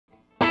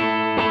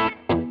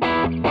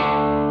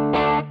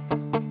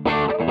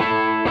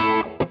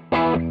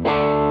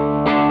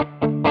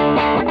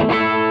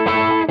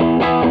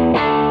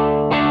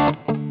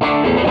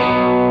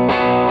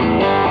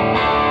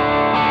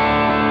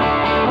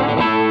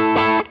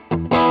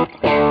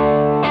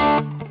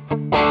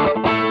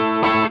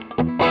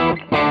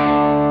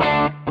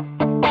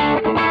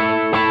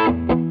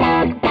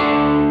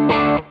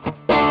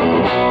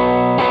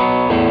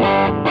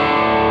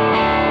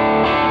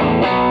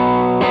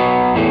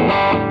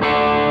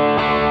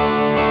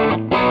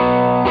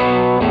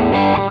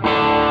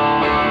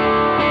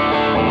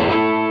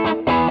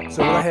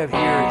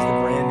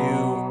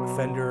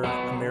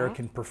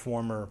American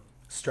Performer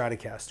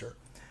Stratocaster.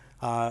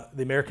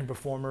 The American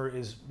Performer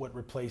is what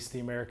replaced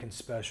the American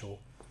Special.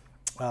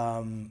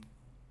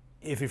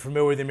 If you're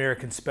familiar with the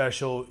American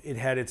Special, it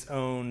had its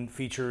own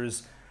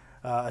features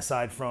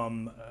aside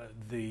from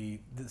at the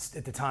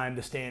time,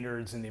 the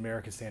standards and the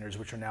American standards,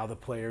 which are now the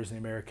Players and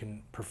the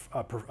American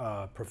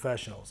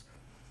Professionals.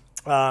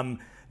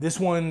 This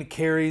one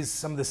carries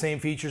some of the same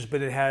features,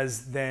 but it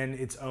has then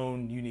its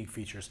own unique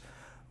features.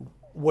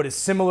 What is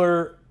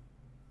similar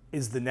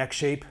is the neck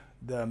shape,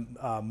 the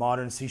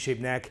modern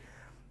C-shaped neck,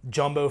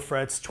 jumbo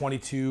frets,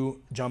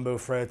 22 jumbo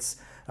frets.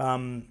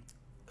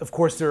 Of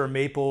course, there are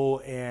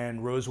maple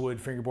and rosewood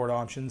fingerboard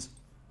options.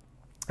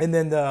 And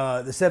then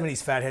the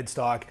 70s fat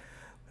headstock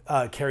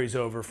carries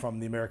over from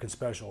the American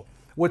Special.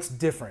 What's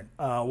different?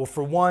 Well,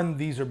 for one,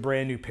 these are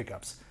brand new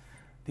pickups.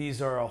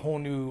 These are a whole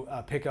new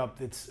pickup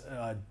that's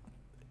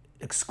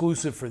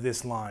exclusive for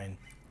this line.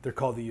 They're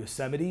called the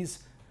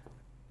Yosemites.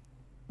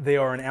 They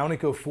are an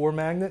Alnico 4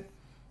 magnet,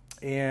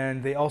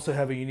 and they also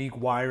have a unique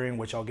wiring,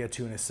 which I'll get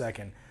to in a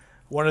second.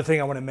 One other thing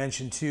I want to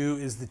mention too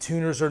is the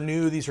tuners are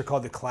new. These are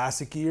called the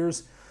classic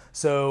gears.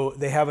 So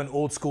they have an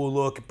old school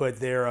look, but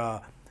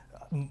they're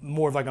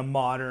more of like a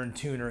modern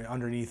tuner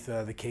underneath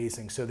the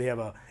casing. So they have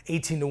a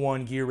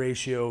 18:1 gear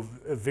ratio,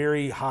 a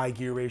very high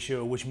gear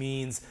ratio, which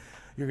means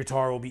your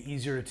guitar will be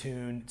easier to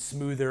tune,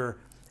 smoother,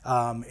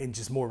 and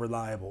just more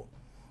reliable.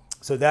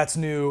 So that's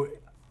new.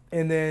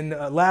 And then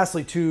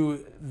lastly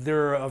too,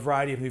 there are a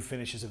variety of new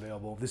finishes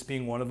available. This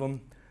being one of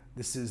them.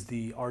 This is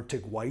the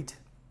Arctic White.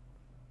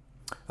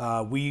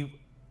 We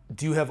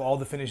do have all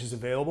the finishes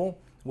available,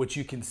 which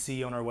you can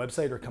see on our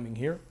website or coming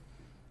here.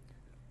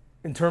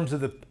 In terms of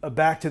the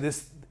back to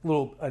this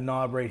little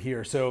knob right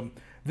here. So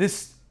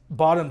this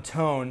bottom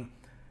tone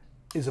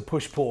is a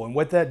push-pull, and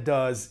what that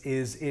does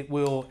is it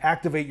will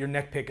activate your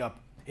neck pickup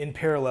in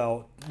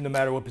parallel no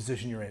matter what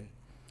position you're in.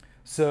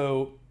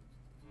 So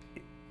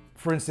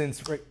for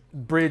instance, right,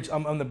 bridge,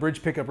 on the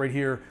bridge pickup right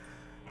here,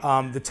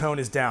 the tone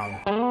is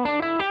down.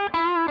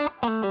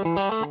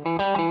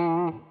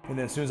 And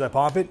then as soon as I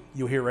pop it,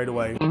 you'll hear it right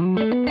away.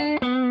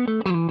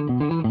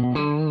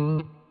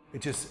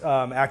 It just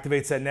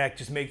activates that neck,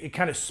 it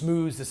kind of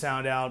smooths the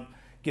sound out,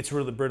 gets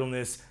rid of the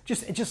brittleness.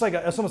 It's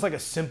almost like a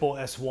simple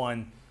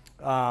S1.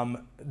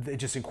 It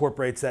just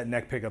incorporates that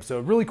neck pickup. So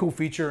a really cool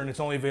feature, and it's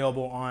only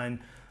available on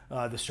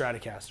the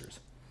Stratocasters.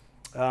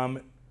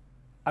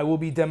 I will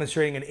be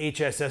demonstrating an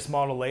HSS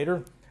model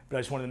later, but I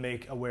just wanted to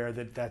make aware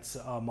that that's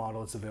a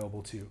model that's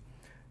available too.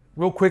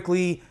 Real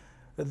quickly,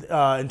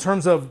 in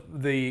terms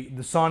of the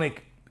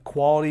sonic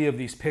quality of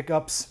these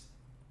pickups,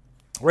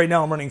 right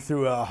now I'm running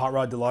through a Hot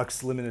Rod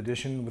Deluxe limited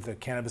edition with a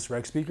Cannabis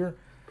Rec speaker.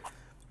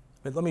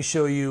 But let me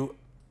show you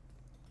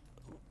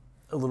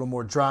a little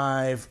more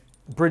drive.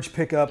 Bridge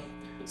pickup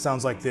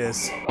sounds like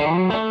this.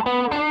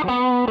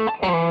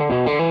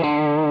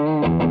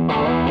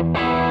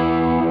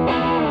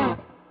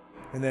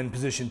 And then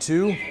position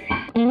 2.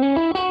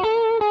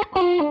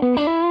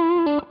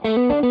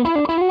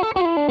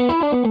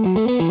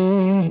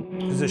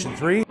 Position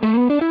 3.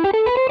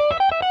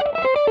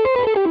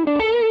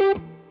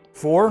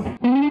 4.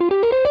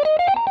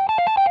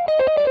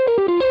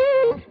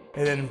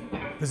 And then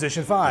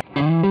position 5.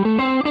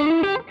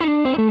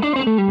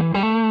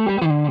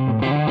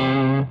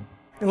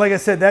 And like I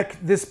said,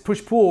 this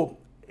push-pull,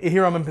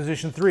 here I'm in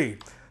position 3.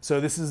 So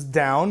this is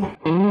down.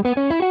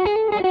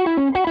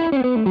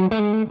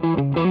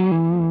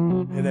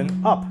 And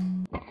then up.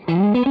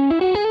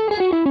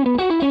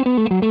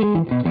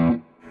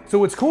 So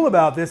what's cool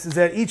about this is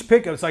that each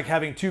pickup is like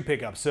having 2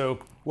 pickups. So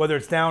whether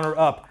it's down or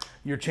up,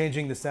 you're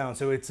changing the sound.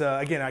 So it's,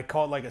 again, I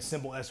call it like a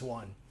simple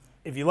S1.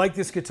 If you like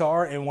this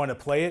guitar and want to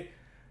play it,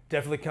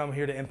 definitely come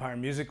here to Empire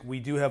Music. We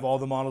do have all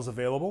the models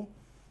available.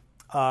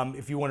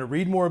 If you want to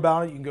read more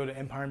about it, you can go to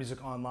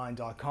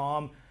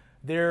empiremusiconline.com.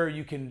 There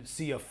you can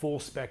see a full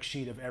spec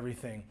sheet of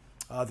everything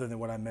other than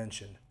what I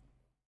mentioned.